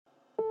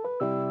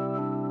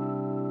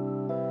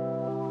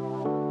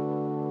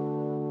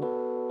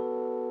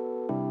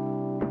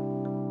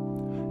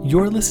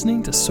You're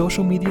listening to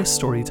Social Media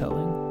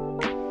Storytelling.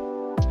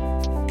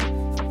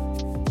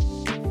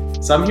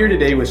 So I'm here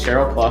today with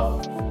Sheryl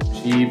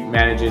Plouffe. She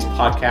manages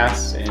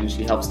podcasts and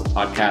she helps the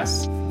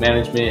podcast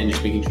management and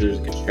just making sure there's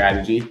a good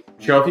strategy.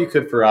 Sheryl, if you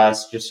could for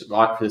us, just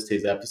for this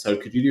today's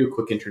episode, could you do a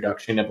quick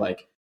introduction of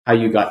like how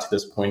you got to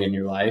this point in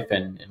your life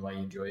and why you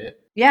enjoy it?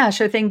 Yeah,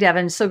 sure thing,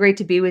 Devin. So great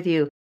to be with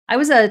you. I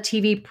was a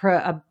TV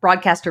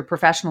broadcaster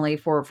professionally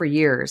for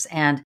years,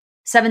 and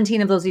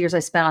 17 of those years I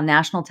spent on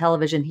national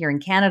television here in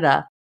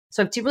Canada.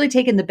 So I've really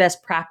taken the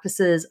best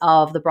practices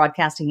of the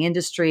broadcasting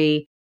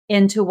industry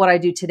into what I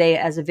do today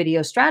as a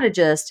video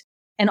strategist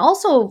and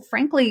also,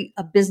 frankly,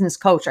 a business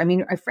coach. I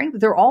mean, frankly,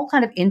 they're all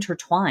kind of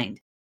intertwined.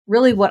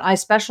 Really, what I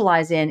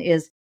specialize in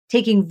is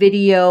taking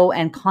video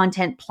and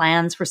content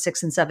plans for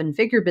 6 and 7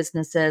 figure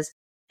businesses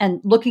and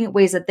looking at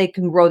ways that they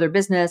can grow their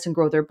business and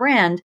grow their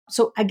brand.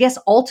 So I guess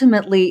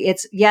ultimately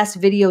it's, yes,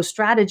 video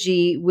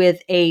strategy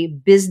with a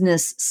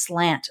business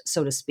slant,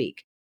 so to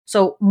speak.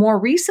 So more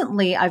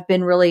recently, I've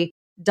been really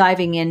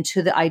diving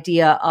into the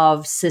idea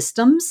of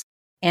systems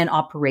and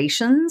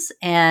operations.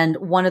 And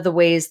one of the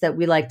ways that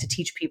we like to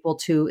teach people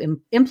to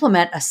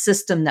implement a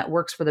system that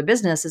works for their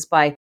business is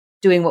by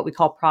doing what we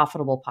call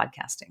profitable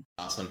podcasting.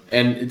 Awesome.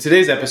 And in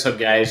today's episode,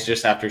 guys,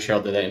 just after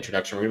Sheryl did that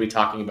introduction, we're going to be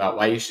talking about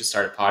why you should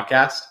start a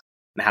podcast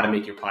and how to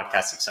make your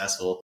podcast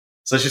successful.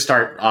 So let's just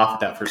start off with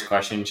that first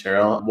question,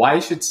 Sheryl. Why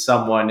should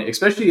someone,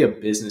 especially a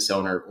business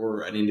owner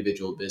or an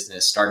individual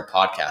business, start a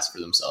podcast for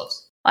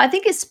themselves? I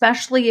think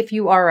especially if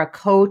you are a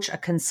coach, a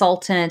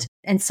consultant,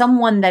 and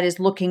someone that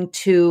is looking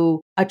to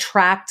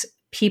attract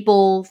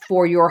people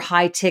for your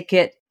high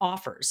ticket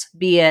offers,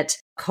 be it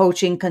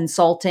coaching,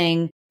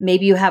 consulting,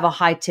 maybe you have a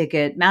high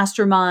ticket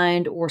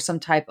mastermind or some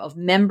type of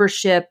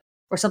membership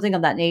or something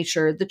of that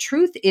nature. The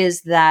truth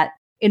is that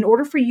in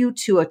order for you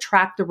to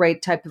attract the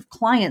right type of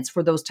clients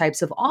for those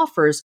types of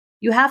offers,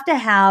 you have to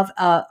have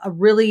a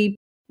really,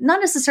 not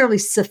necessarily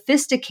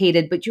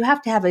sophisticated, but you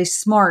have to have a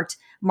smart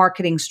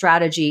marketing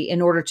strategy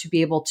in order to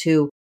be able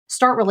to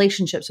start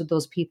relationships with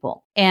those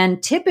people.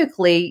 And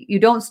typically, you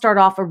don't start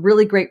off a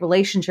really great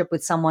relationship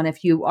with someone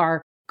if you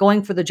are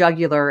going for the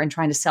jugular and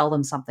trying to sell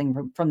them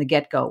something from the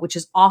get-go, which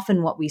is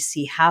often what we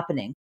see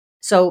happening.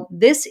 So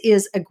this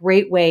is a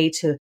great way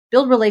to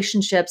build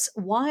relationships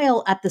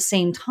while at the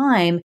same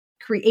time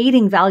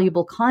creating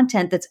valuable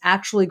content that's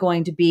actually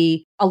going to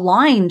be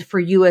aligned for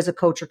you as a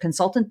coach or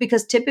consultant,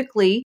 because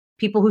typically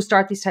people who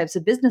start these types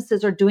of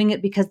businesses are doing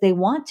it because they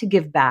want to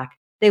give back.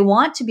 They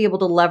want to be able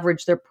to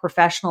leverage their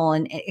professional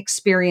and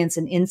experience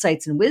and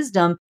insights and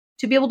wisdom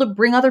to be able to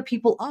bring other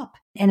people up.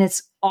 And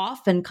it's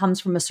often comes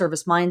from a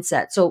service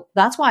mindset. So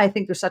that's why I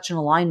think there's such an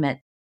alignment.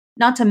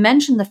 Not to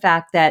mention the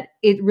fact that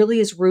it really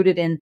is rooted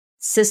in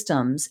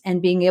systems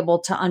and being able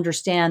to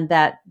understand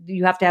that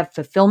you have to have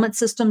fulfillment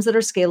systems that are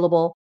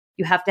scalable.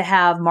 You have to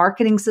have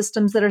marketing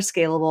systems that are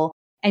scalable.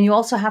 And you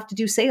also have to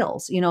do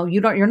sales.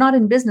 You're not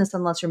in business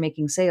unless you're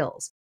making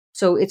sales.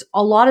 So it's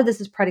a lot of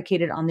this is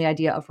predicated on the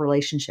idea of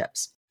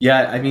relationships.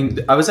 Yeah, I mean,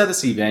 I was at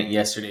this event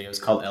yesterday. It was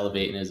called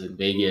Elevate and it was in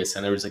Vegas.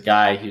 And there was a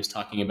guy, he was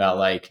talking about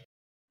like,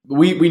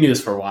 we knew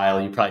this for a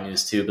while. You probably knew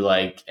this too, but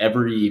like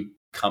every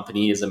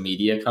company is a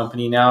media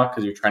company now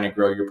because you're trying to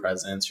grow your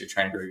presence, you're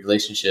trying to grow your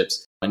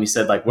relationships. And he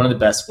said like one of the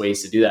best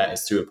ways to do that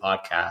is through a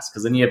podcast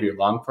because then you have your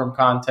long form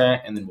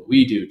content. And then what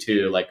we do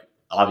too, like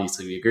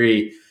obviously we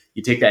agree,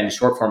 you take that into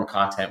short form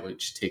content,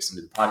 which takes them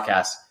to the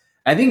podcast.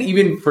 I think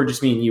even for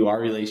just me and you, our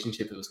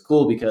relationship, it was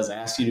cool because I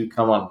asked you to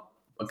come on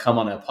a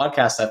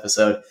podcast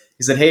episode.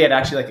 He said, hey, I'd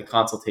actually like a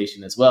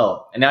consultation as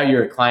well. And now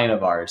you're a client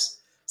of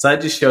ours. So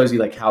that just shows you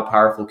like how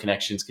powerful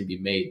connections can be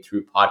made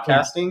through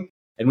podcasting. Yeah.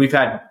 And we've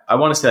had, I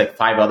want to say like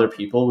 5 other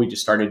people. We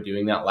just started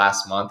doing that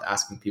last month,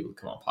 asking people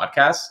to come on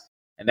podcasts.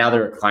 And now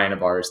they're a client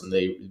of ours and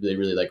they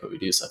really like what we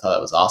do. So I thought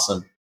that was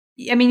awesome.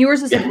 I mean,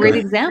 yours is a great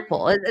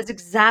example. It's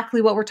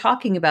exactly what we're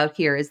talking about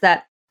here is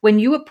that when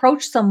you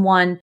approach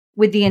someone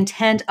with the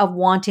intent of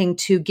wanting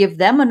to give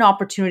them an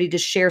opportunity to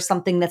share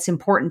something that's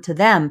important to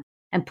them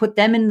and put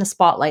them in the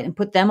spotlight and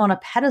put them on a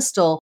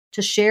pedestal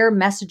to share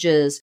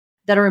messages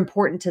that are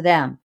important to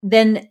them,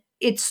 then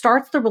it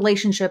starts the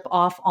relationship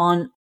off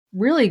on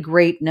really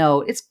great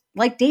note. It's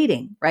like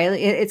dating, right?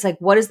 It's like,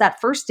 what is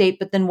that first date?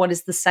 But then what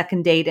is the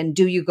second date? And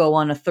do you go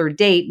on a third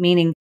date?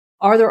 Meaning,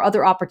 are there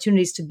other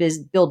opportunities to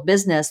build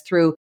business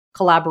through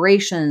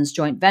collaborations,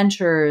 joint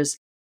ventures,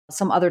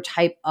 some other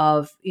type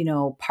of,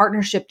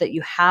 partnership that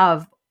you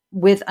have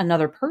with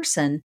another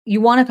person? You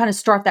want to kind of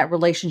start that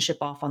relationship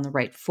off on the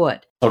right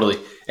foot. Totally.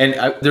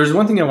 And there's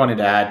one thing I wanted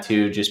to add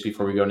too, just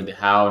before we go into the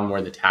how and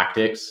more the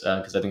tactics,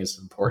 because I think it's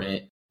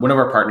important. One of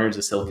our partners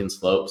is Silicon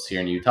Slopes here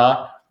in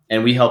Utah,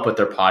 and we help with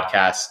their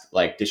podcast,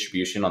 like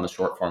distribution on the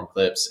short form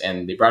clips.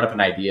 And they brought up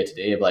an idea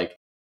today of like,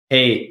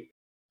 hey,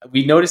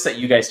 we noticed that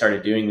you guys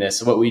started doing this.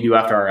 So what we do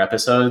after our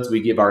episodes,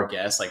 we give our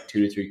guests like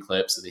 2 to 3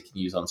 clips that they can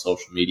use on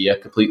social media,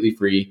 completely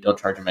free. Don't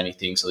charge them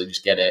anything. So they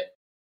just get it.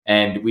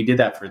 And we did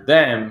that for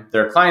them.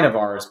 They're a client of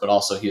ours, but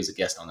also he was a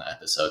guest on the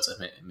episode. So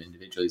him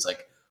individually, he's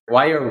like,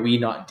 why are we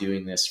not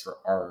doing this for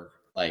our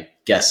like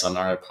guests on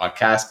our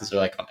podcast? Because they're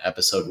like on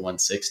episode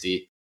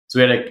 160. So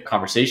we had a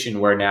conversation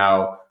where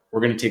now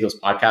we're going to take those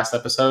podcast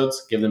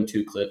episodes, give them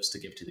 2 clips to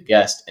give to the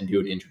guest, and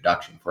do an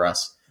introduction for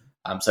us.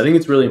 So I think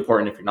it's really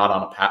important if you're not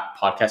on a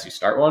podcast, you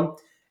start one.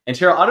 And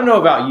Sheryl, I don't know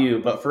about you,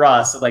 but for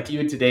us, like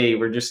even today,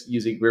 we're just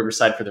using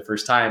Riverside for the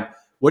first time.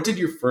 What did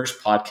your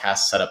first podcast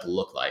setup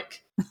look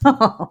like?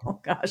 Oh,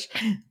 gosh.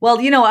 Well,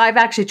 I've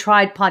actually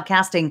tried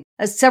podcasting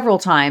several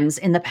times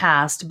in the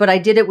past, but I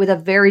did it with a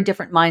very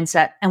different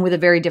mindset and with a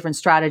very different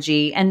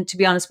strategy. And to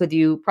be honest with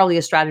you, probably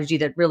a strategy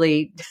that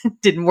really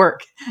didn't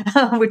work,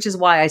 which is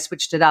why I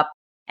switched it up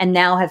and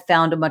now have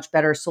found a much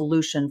better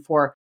solution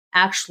for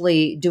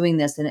actually doing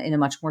this in a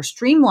much more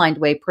streamlined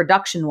way,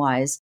 production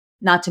wise,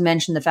 not to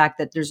mention the fact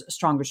that there's a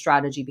stronger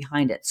strategy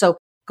behind it. So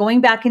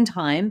going back in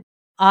time,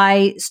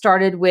 I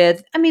started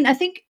with, I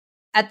think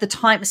at the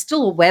time,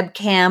 still a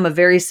webcam, a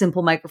very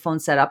simple microphone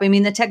setup.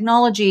 The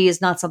technology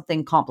is not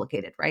something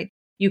complicated, right?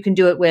 You can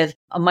do it with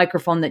a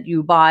microphone that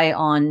you buy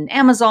on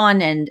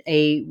Amazon and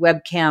a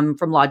webcam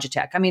from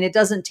Logitech. It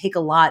doesn't take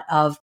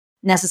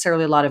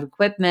necessarily a lot of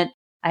equipment.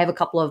 I have a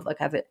couple of, I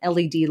have an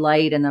LED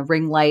light and a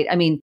ring light.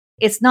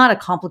 It's not a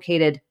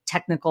complicated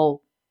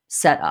technical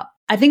setup.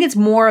 I think it's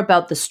more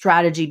about the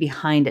strategy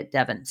behind it,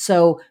 Devin.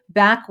 So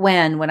back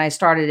when I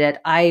started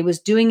it, I was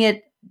doing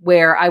it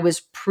where I was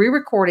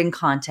pre-recording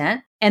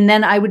content, and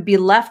then I would be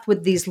left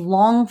with these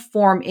long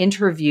form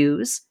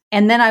interviews,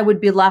 and then I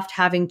would be left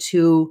having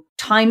to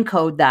time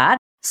code that.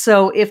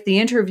 So if the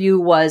interview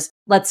was,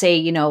 let's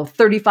say,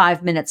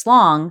 35 minutes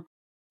long,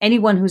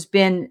 anyone who's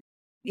been,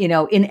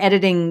 in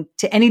editing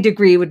to any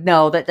degree would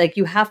know that like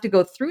you have to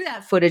go through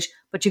that footage,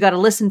 but you got to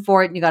listen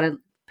for it and you got to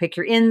pick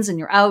your ins and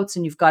your outs,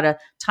 and you've got to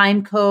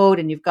time code,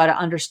 and you've got to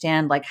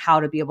understand like how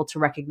to be able to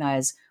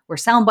recognize where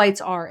sound bites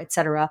are,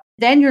 etc.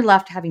 Then you're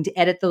left having to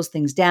edit those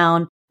things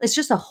down. It's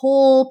just a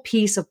whole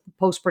piece of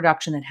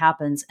post-production that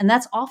happens. And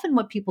that's often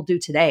what people do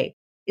today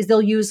is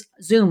they'll use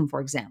Zoom, for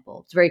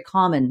example. It's very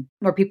common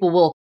where people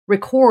will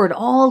record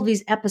all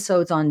these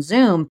episodes on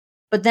Zoom,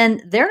 but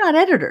then they're not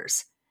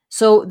editors.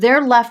 So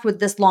they're left with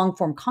this long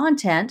form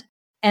content,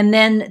 and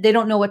then they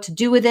don't know what to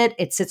do with it.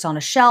 It sits on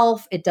a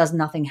shelf.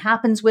 Nothing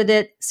happens with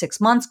it. 6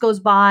 months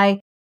goes by.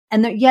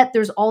 And yet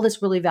there's all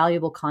this really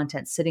valuable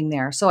content sitting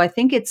there. So I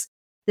think it's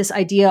this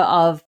idea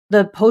of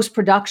the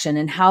post-production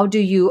and how do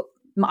you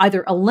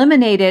either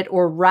eliminate it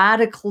or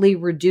radically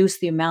reduce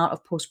the amount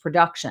of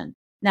post-production.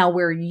 Now,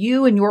 where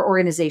you and your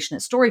organization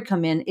at Story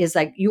come in is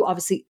like you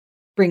obviously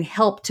bring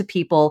help to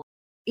people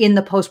in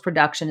the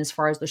post-production as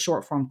far as the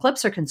short form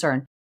clips are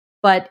concerned.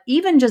 But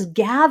even just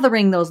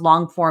gathering those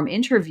long form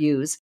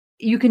interviews,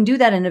 you can do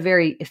that in a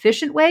very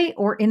efficient way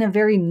or in a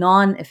very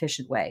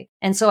non-efficient way.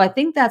 And so I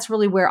think that's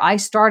really where I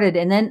started,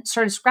 and then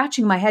started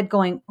scratching my head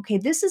going, okay,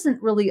 this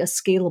isn't really a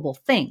scalable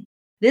thing.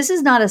 This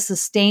is not a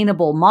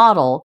sustainable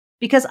model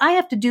because I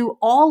have to do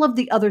all of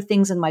the other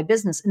things in my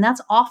business. And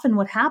that's often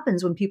what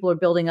happens when people are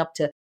building up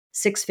to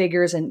 6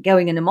 figures and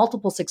going into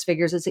multiple 6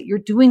 figures is that you're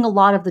doing a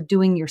lot of the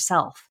doing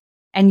yourself.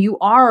 And you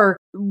are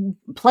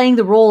playing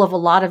the role of a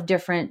lot of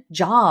different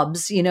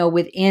jobs,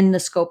 within the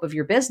scope of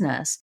your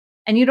business.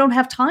 And you don't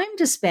have time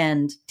to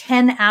spend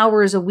 10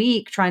 hours a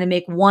week trying to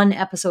make one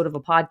episode of a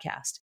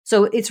podcast.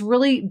 So it's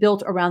really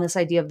built around this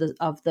idea of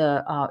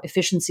the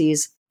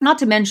efficiencies. Not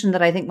to mention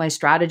that I think my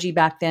strategy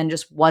back then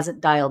just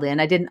wasn't dialed in.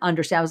 I didn't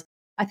understand.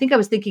 I think I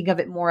was thinking of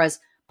it more as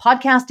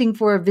podcasting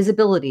for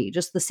visibility,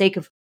 just the sake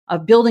of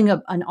building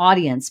an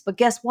audience. But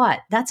guess what?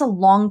 That's a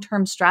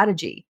long-term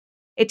strategy.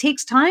 It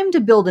takes time to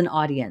build an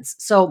audience.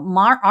 So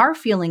our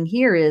feeling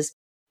here is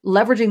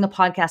leveraging the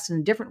podcast in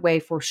a different way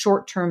for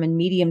short-term and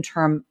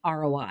medium-term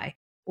ROI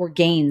or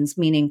gains,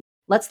 meaning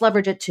let's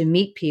leverage it to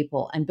meet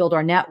people and build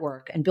our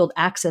network and build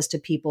access to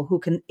people who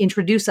can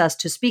introduce us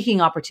to speaking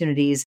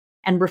opportunities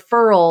and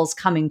referrals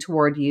coming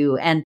toward you,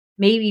 and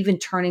maybe even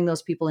turning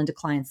those people into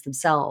clients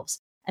themselves.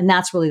 And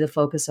that's really the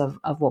focus of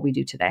what we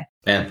do today.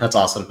 Man, that's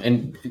awesome.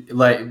 And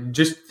like,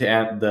 just to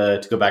add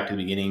to go back to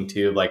the beginning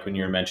too, like when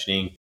you were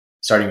mentioning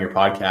starting your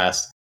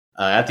podcast,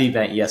 at the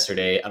event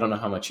yesterday, I don't know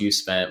how much you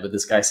spent, but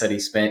this guy said he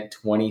spent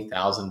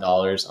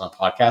 $20,000 on a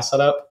podcast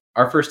setup.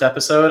 Our first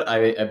episode,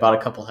 I bought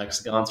a couple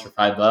hexagons for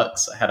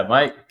 $5. I had a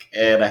mic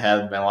and I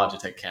had my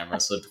Logitech camera.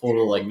 So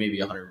total like maybe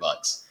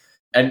 $100.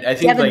 And I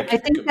think Kevin,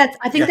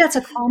 I think that's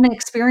a common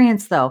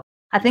experience though.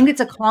 I think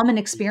it's a common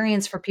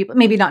experience for people,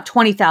 maybe not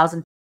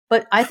 20,000,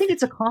 but I think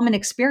it's a common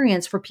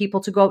experience for people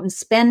to go out and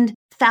spend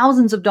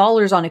thousands of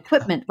dollars on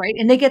equipment, right?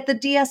 And they get the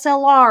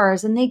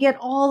DSLRs and they get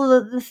all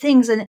of the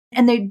things and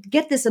they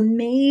get this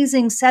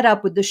amazing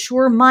setup with the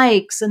Shure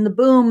mics and the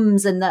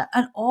booms and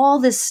all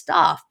this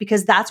stuff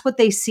because that's what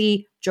they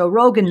see Joe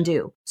Rogan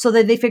do. So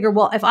that they figure,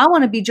 well, if I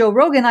want to be Joe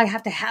Rogan, I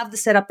have to have the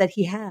setup that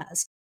he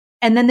has.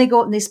 And then they go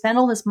out and they spend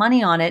all this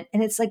money on it.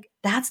 And it's like,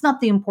 that's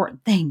not the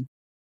important thing,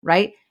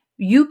 right?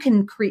 You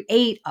can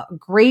create a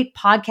great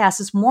podcast.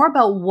 It's more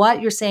about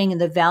what you're saying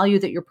and the value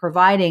that you're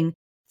providing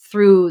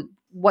through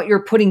what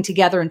you're putting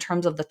together in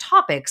terms of the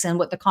topics and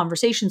what the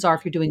conversations are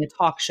if you're doing a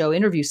talk show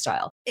interview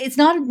style. It's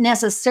not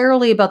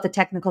necessarily about the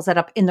technical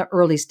setup in the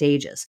early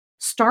stages.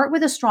 Start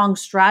with a strong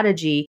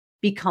strategy,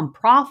 become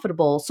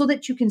profitable so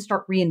that you can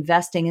start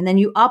reinvesting, and then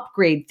you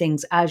upgrade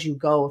things as you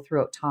go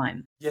throughout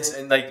time. Yes,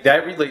 and like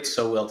that relates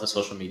so well to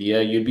social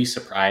media. You'd be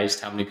surprised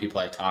how many people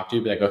I talk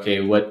to be like, okay,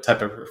 what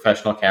type of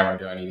professional camera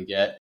do I need to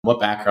get? What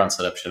background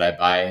setup should I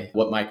buy?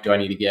 What mic do I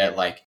need to get?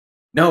 Like,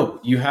 no,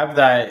 you have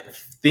that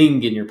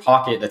thing in your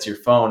pocket that's your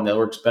phone that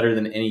works better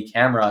than any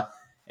camera,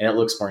 and it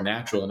looks more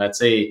natural. And I'd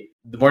say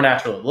the more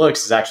natural it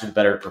looks is actually the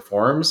better it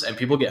performs. And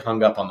people get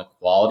hung up on the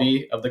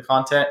quality of the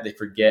content. They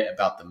forget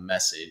about the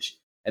message.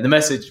 And the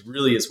message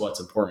really is what's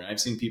important. I've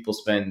seen people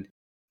spend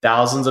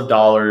thousands of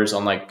dollars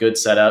on like good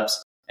setups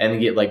and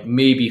get like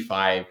maybe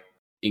 5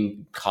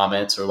 in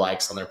comments or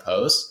likes on their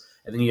posts.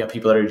 And then you have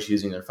people that are just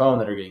using their phone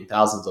that are getting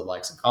thousands of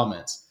likes and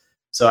comments.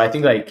 So I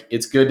think like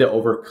it's good to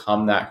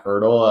overcome that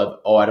hurdle of,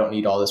 oh, I don't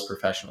need all this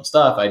professional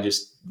stuff. I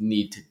just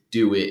need to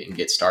do it and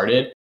get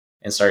started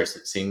and start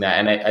seeing that.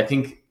 And I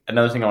think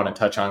another thing I want to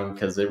touch on,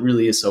 because it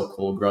really is so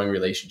cool, growing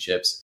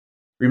relationships.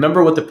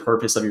 Remember what the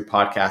purpose of your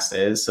podcast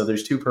is. So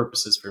there's 2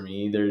 purposes for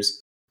me. There's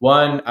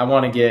one, I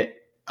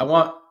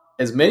want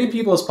as many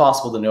people as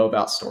possible to know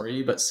about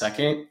Story. But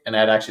second, and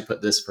I'd actually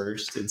put this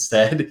first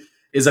instead,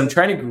 is I'm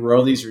trying to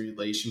grow these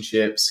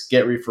relationships,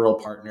 get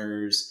referral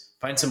partners,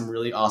 find some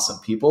really awesome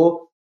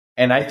people.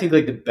 And I think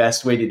like the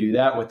best way to do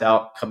that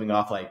without coming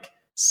off like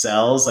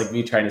sales, like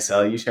me trying to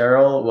sell you,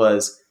 Sheryl,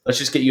 was let's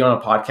just get you on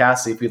a podcast,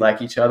 see if we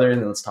like each other, and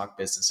then let's talk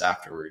business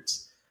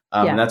afterwards.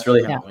 And that's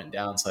really how it went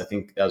down. So I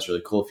think that was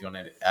really cool if you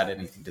want to add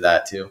anything to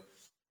that too.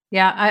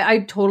 Yeah, I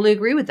totally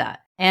agree with that.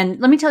 And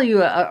let me tell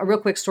you a real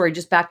quick story,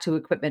 just back to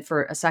equipment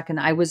for a second.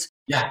 I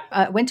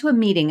went to a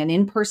meeting, an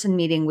in-person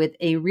meeting with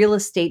a real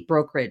estate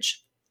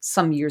brokerage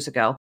some years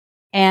ago.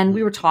 And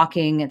we were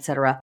talking, et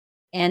cetera.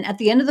 And at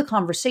the end of the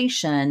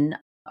conversation,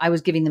 I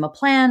was giving them a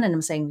plan and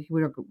I'm saying,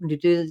 we're going to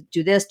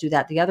do this, do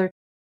that, the other.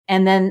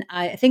 And then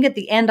I think at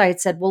the end I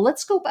had said, well,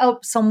 let's go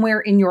out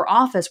somewhere in your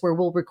office where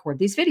we'll record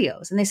these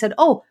videos. And they said,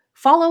 oh,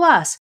 follow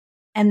us.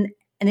 And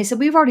they said,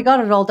 we've already got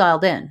it all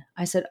dialed in.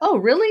 I said, oh,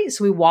 really?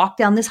 So we walk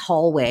down this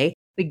hallway.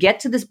 We get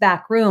to this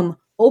back room,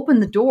 open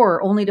the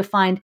door only to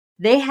find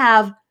they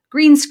have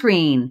green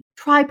screen,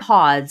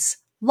 tripods,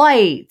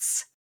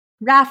 lights,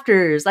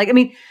 rafters.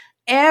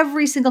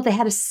 Every single, they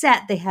had a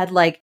set. They had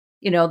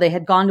they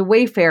had gone to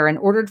Wayfair and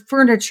ordered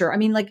furniture.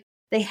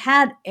 They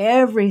had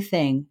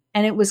everything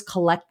and it was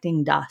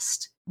collecting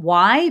dust.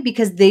 Why?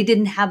 Because they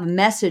didn't have a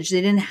message.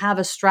 They didn't have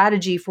a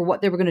strategy for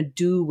what they were going to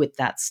do with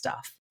that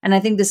stuff. And I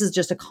think this is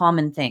just a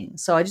common thing.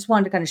 So I just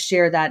wanted to kind of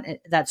share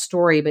that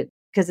story, but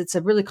because it's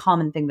a really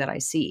common thing that I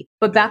see.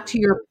 But back to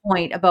your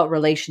point about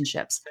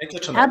relationships. Can I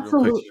touch on that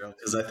real quick, Sheryl?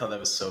 Because I thought that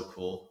was so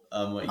cool.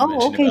 What you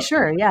mentioned. Okay,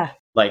 sure. Yeah.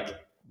 Like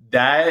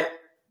that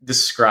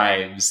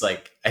describes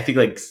I think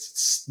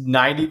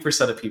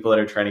 90% of people that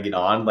are trying to get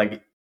on,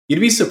 you'd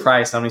be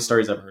surprised how many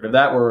stories I've heard of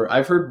that, where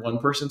I've heard one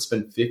person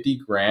spend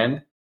 50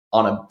 grand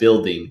on a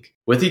building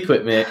with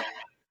equipment,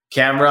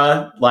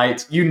 camera,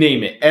 lights, you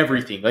name it,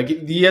 everything.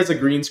 He has a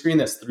green screen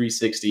that's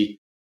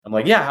 360. I'm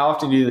like, yeah, how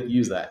often do you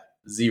use that?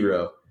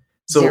 Zero.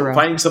 So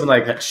finding someone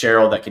like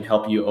Sheryl that can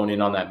help you own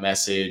in on that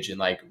message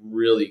and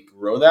really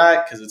grow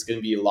that, because it's going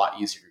to be a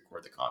lot easier to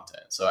record the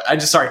content. So I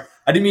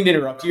didn't mean to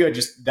interrupt you.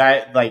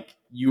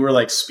 You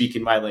were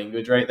speaking my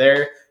language right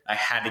there. I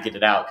had to get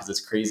it out because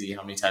it's crazy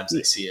how many times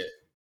I see it.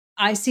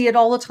 I see it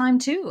all the time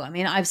too.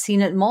 I've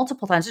seen it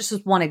multiple times. This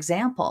is one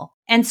example.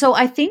 And so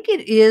I think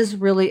it is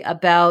really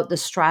about the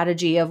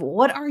strategy of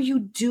what are you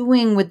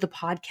doing with the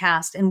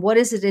podcast and what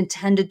is it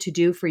intended to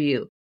do for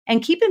you?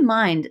 And keep in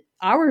mind,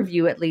 our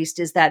view at least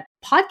is that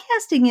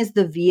podcasting is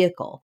the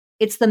vehicle.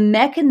 It's the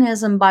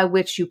mechanism by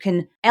which you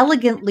can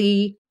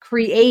elegantly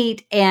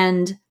create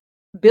and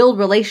build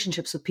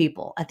relationships with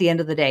people at the end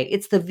of the day.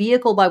 It's the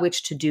vehicle by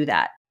which to do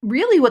that.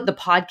 Really what the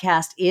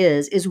podcast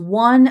is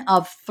one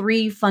of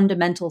 3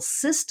 fundamental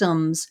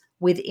systems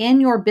within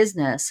your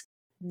business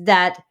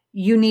that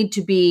you need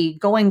to be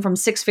going from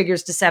 6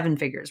 figures to 7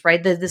 figures,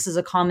 right? This is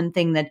a common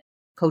thing that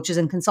coaches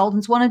and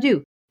consultants want to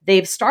do.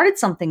 They've started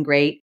something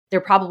great. They're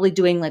probably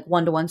doing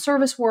one-to-one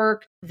service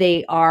work.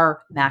 They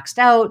are maxed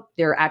out.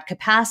 They're at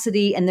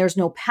capacity and there's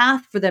no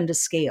path for them to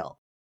scale.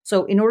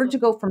 So in order to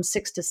go from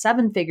 6 to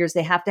 7 figures,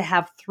 they have to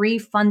have 3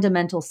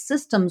 fundamental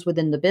systems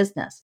within the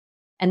business.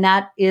 And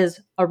that is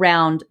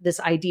around this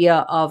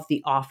idea of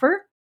the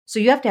offer. So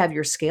you have to have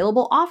your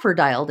scalable offer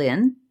dialed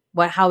in.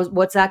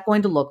 What's that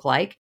going to look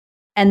like?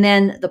 And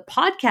then the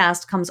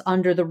podcast comes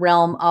under the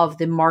realm of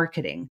the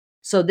marketing.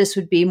 So this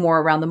would be more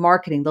around the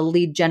marketing, the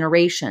lead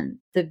generation.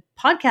 The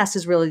podcast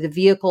is really the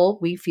vehicle,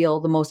 we feel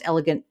the most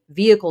elegant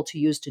vehicle to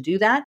use to do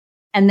that.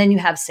 And then you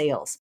have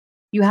sales.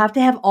 You have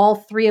to have all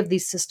 3 of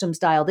these systems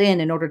dialed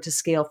in order to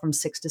scale from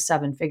 6 to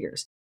 7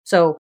 figures.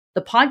 So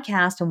the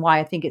podcast, and why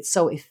I think it's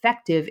so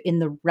effective in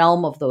the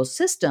realm of those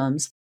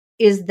systems,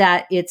 is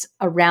that it's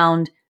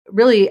around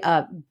really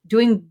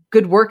doing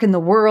good work in the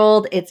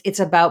world. It's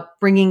about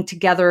bringing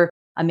together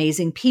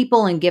amazing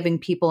people and giving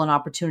people an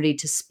opportunity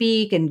to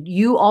speak. And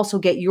you also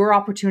get your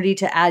opportunity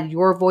to add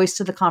your voice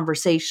to the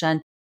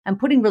conversation and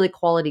putting really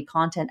quality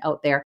content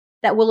out there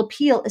that will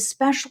appeal,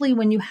 especially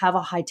when you have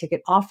a high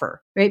ticket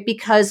offer, right?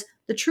 Because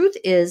the truth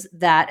is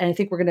that, and I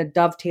think we're going to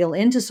dovetail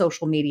into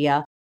social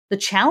media. The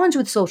challenge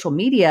with social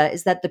media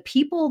is that the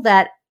people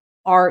that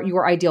are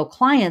your ideal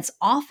clients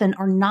often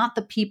are not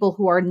the people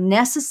who are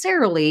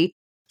necessarily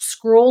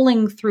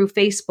scrolling through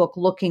Facebook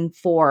looking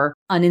for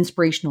an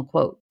inspirational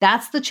quote.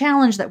 That's the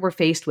challenge that we're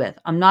faced with.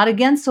 I'm not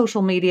against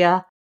social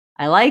media.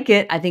 I like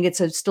it. I think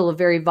it's still a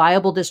very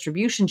viable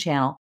distribution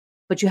channel,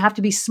 but you have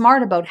to be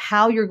smart about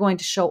how you're going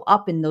to show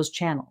up in those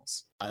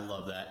channels. I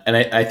love that. And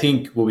I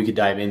think what we could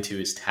dive into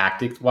is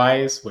tactic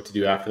wise, what to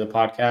do after the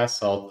podcast.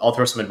 So I'll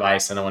throw some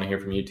advice and I want to hear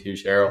from you too,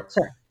 Sheryl.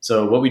 Sure.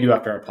 So what we do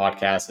after our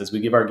podcast is we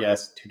give our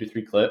guests 2 to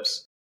 3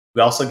 clips.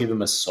 We also give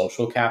them a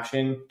social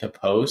caption to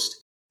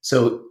post.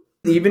 So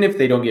even if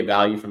they don't get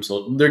value from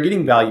social, they're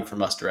getting value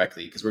from us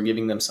directly because we're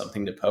giving them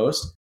something to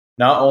post.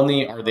 Not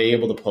only are they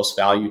able to post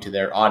value to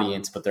their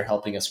audience, but they're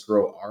helping us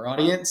grow our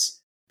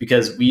audience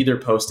because we either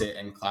post it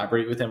and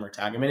collaborate with them or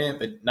tag them in it.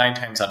 But 9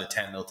 times out of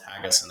 10, they'll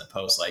tag us in the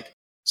post like,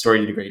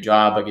 Story did a great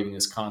job by giving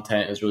this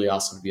content. It was really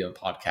awesome to be on the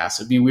podcast.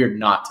 It'd be weird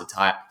not to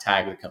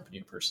tag the company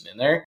or person in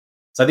there.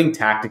 So I think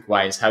tactic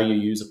wise, how you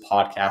use a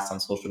podcast on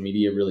social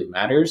media really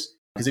matters.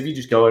 Because if you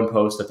just go and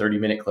post a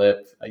 30-minute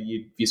clip,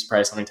 you'd be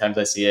surprised how many times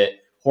I see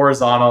it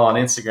horizontal on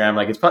Instagram.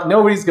 Like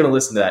nobody's going to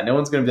listen to that. No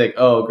one's going to be like,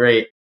 oh,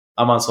 great,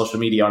 I'm on social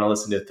media. I want to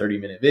listen to a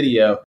 30-minute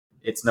video.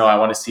 It's no, I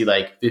want to see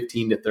like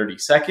 15 to 30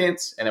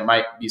 seconds. And it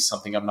might be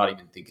something I'm not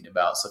even thinking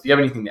about. So if you have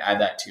anything to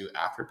add that to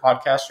after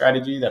podcast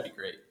strategy, that'd be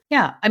great.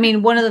 Yeah. I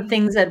mean, one of the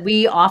things that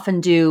we often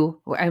do,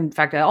 or in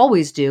fact, I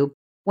always do,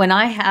 when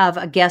I have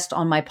a guest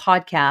on my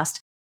podcast,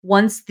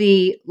 once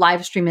the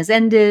live stream has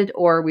ended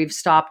or we've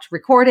stopped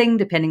recording,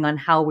 depending on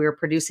how we're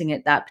producing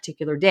it that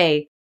particular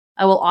day,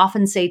 I will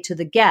often say to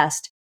the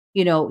guest,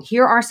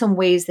 here are some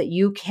ways that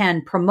you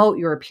can promote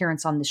your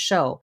appearance on the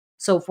show.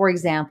 So for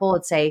example,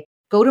 let's say,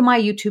 go to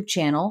my YouTube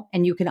channel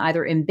and you can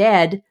either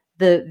embed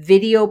the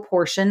video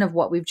portion of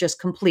what we've just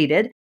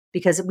completed,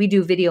 because we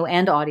do video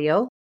and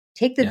audio.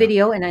 Take the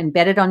video and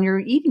embed it on your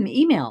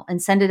email and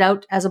send it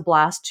out as a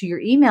blast to your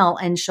email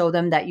and show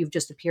them that you've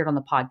just appeared on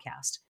the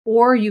podcast.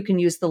 Or you can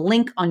use the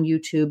link on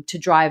YouTube to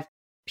drive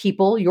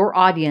people, your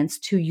audience,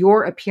 to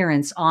your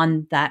appearance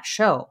on that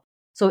show.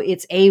 So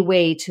it's a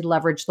way to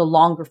leverage the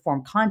longer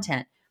form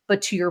content.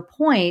 But to your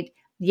point,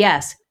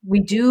 yes,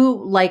 we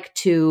do like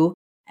to,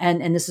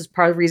 and this is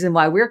part of the reason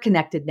why we're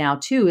connected now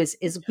too,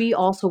 is we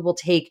also will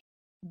take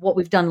what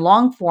we've done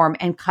long form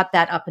and cut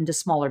that up into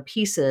smaller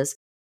pieces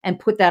and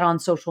put that on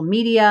social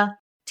media,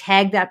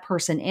 tag that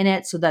person in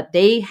it so that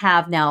they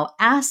have now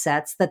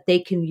assets that they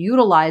can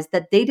utilize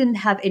that they didn't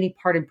have any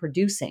part in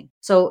producing.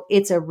 So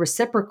it's a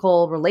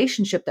reciprocal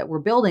relationship that we're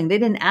building. They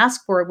didn't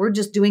ask for it. We're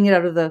just doing it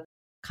out of the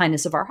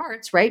kindness of our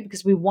hearts, right?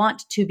 Because we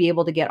want to be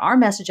able to get our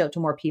message out to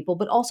more people,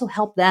 but also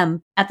help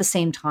them at the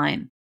same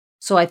time.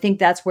 So I think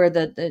that's where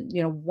the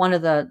one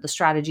of the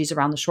strategies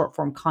around the short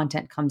form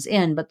content comes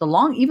in, but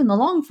even the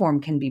long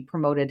form can be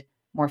promoted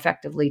more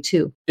effectively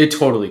too. It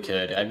totally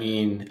could. I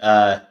mean,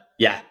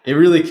 it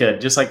really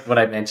could. Just like what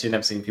I mentioned,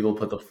 I've seen people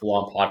put the full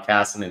on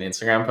podcast in an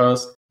Instagram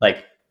post,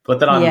 like put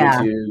that on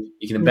YouTube.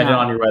 You can embed it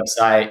on your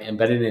website,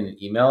 embed it in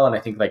an email. And I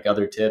think like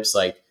other tips,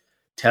 like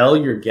tell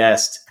your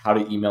guest how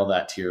to email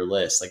that to your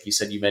list. Like you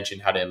said, you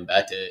mentioned how to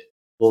embed it.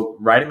 Well,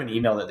 write them an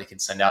email that they can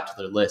send out to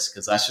their list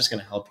because that's just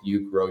going to help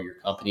you grow your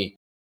company.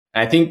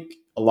 And I think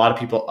a lot of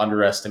people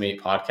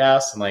underestimate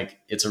podcasts and like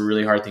it's a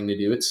really hard thing to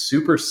do. It's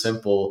super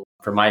simple.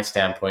 From my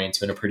standpoint, it's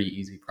been a pretty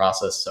easy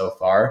process so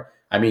far.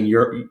 I mean,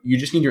 you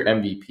just need your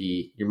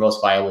MVP, your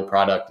most viable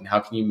product, and how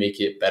can you make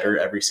it better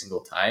every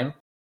single time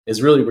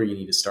is really where you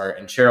need to start.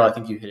 And Sheryl, I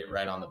think you hit it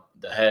right on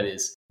the head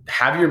is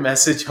have your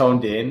message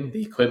honed in.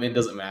 The equipment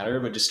doesn't matter,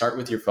 but just start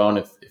with your phone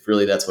if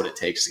really that's what it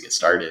takes to get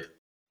started.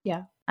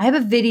 Yeah. I have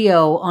a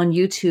video on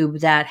YouTube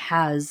that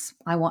has,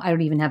 I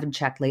don't even have it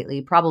checked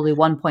lately, probably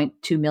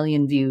 1.2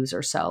 million views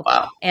or so.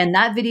 Wow. And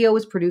that video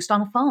was produced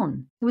on a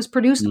phone. It was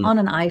produced on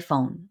an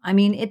iPhone. I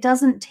mean, it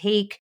doesn't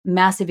take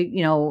massive,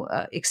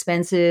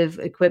 expensive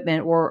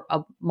equipment or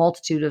a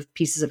multitude of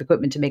pieces of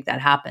equipment to make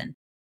that happen.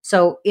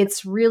 So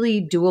it's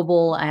really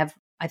doable.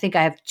 I think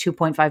I have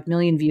 2.5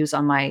 million views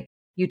on my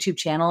YouTube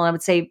channel. And I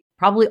would say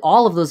probably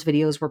all of those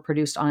videos were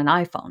produced on an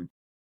iPhone.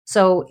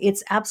 So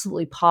it's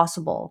absolutely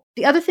possible.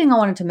 The other thing I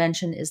wanted to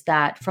mention is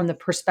that from the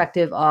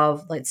perspective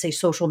of, let's say,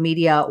 social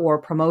media or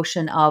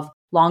promotion of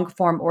long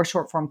form or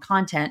short form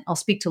content, I'll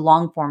speak to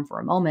long form for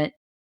a moment,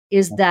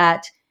 is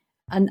that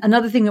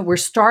another thing that we're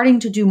starting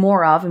to do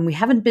more of, and we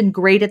haven't been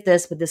great at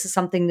this, but this is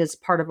something that's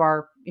part of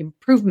our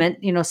improvement,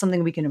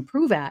 something we can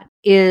improve at,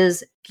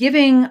 is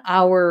giving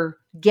our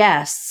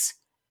guests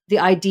the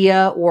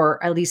idea,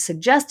 or at least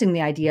suggesting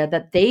the idea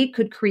that they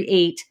could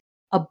create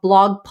a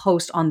blog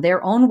post on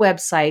their own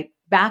website,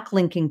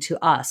 backlinking to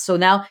us. So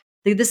now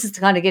this is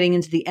kind of getting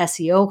into the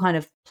SEO kind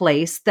of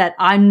place that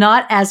I'm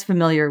not as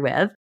familiar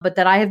with, but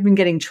that I have been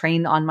getting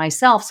trained on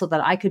myself so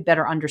that I could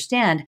better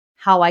understand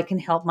how I can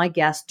help my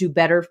guests do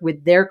better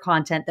with their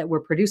content that we're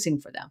producing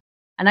for them.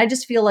 And I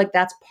just feel like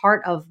that's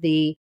part of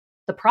the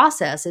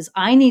process is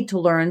I need to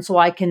learn so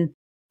I can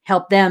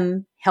help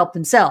them help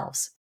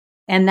themselves.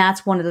 And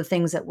that's one of the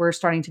things that we're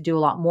starting to do a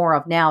lot more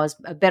of now is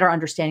a better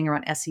understanding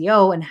around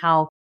SEO and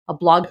how a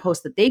blog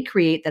post that they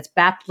create that's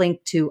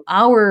backlinked to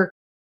our,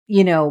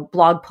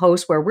 blog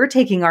post where we're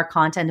taking our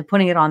content and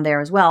putting it on there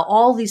as well.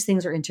 All these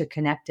things are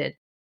interconnected.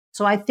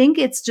 So I think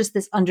it's just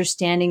this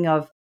understanding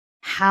of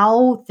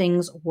how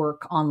things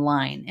work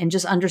online and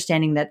just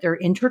understanding that they're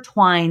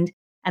intertwined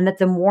and that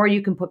the more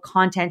you can put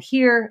content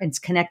here and it's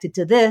connected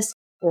to this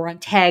or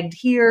tagged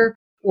here,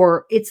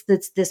 or it's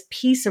this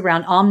piece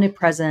around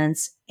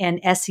omnipresence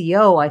and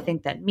SEO, I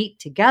think that meet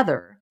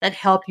together that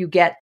help you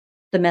get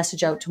the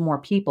message out to more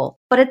people.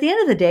 But at the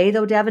end of the day,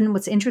 though, Devin,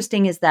 what's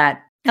interesting is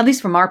that, at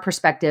least from our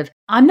perspective,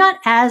 I'm not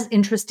as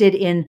interested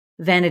in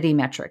vanity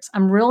metrics.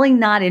 I'm really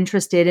not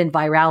interested in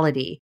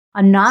virality.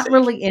 I'm not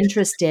really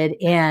interested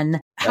in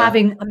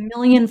having 1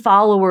 million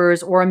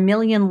followers or 1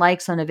 million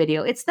likes on a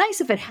video. It's nice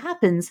if it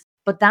happens,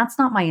 but that's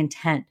not my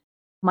intent.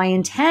 My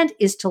intent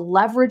is to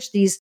leverage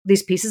these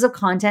pieces of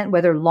content,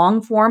 whether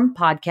long form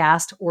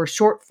podcast or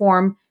short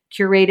form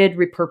curated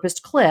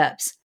repurposed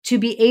clips, to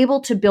be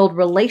able to build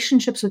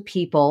relationships with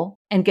people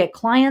and get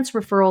clients,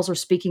 referrals, or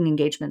speaking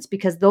engagements,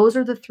 because those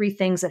are the 3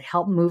 things that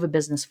help move a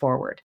business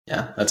forward.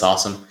 Yeah, that's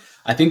awesome.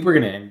 I think we're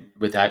going to end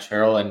with that,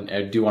 Sheryl. And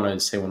I do want to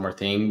say one more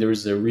thing.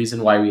 There's a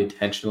reason why we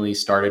intentionally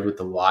started with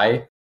the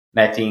why.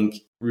 And I think,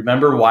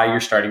 remember why you're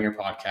starting your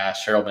podcast.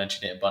 Sheryl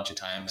mentioned it a bunch of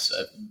times,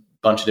 a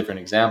bunch of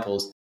different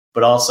examples.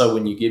 But also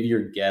when you give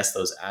your guests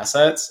those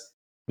assets,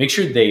 make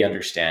sure they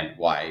understand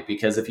why.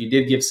 Because if you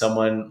did give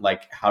someone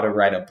like how to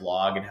write a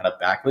blog and how to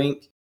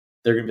backlink,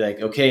 they're going to be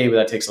like, okay, but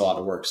that takes a lot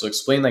of work. So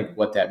explain like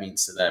what that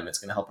means to them. It's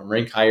going to help them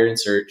rank higher in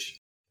search.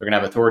 They're going to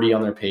have authority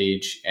on their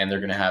page and they're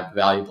going to have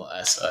valuable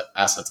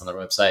assets on their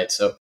website.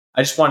 So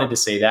I just wanted to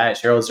say that.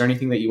 Sheryl, is there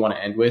anything that you want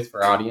to end with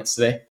for our audience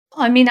today?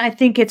 I mean, I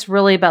think it's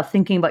really about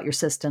thinking about your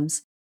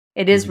systems.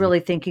 It is really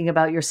thinking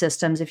about your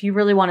systems. If you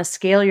really want to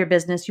scale your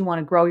business, you want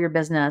to grow your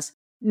business,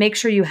 make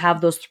sure you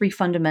have those 3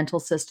 fundamental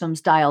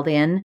systems dialed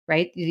in,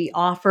 right? The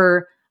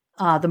offer,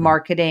 the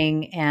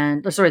marketing,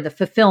 the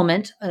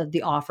fulfillment,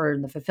 the offer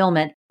and the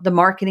fulfillment, the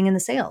marketing and the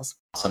sales.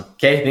 Awesome.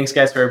 Okay. Thanks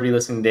guys for everybody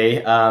listening today.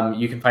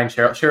 You can find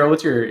Sheryl. Sheryl,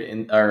 what's your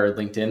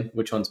LinkedIn?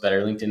 Which one's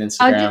better? LinkedIn,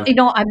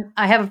 Instagram?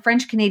 I have a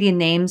French Canadian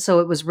name, so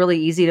it was really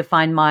easy to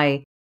find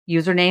my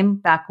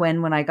username back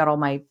when I got all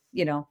my,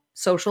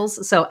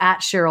 socials. So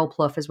at Sheryl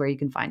Plouffe is where you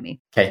can find me.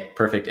 Okay,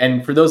 perfect.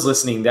 And for those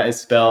listening, that is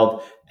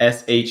spelled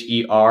SHERYLPLOUFFE.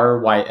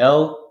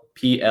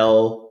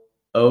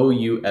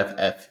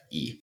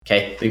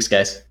 Okay, thanks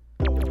guys.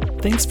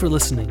 Thanks for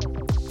listening.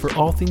 For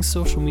all things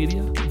social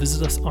media,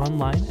 visit us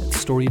online at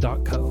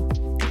story.co.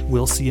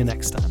 We'll see you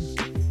next time.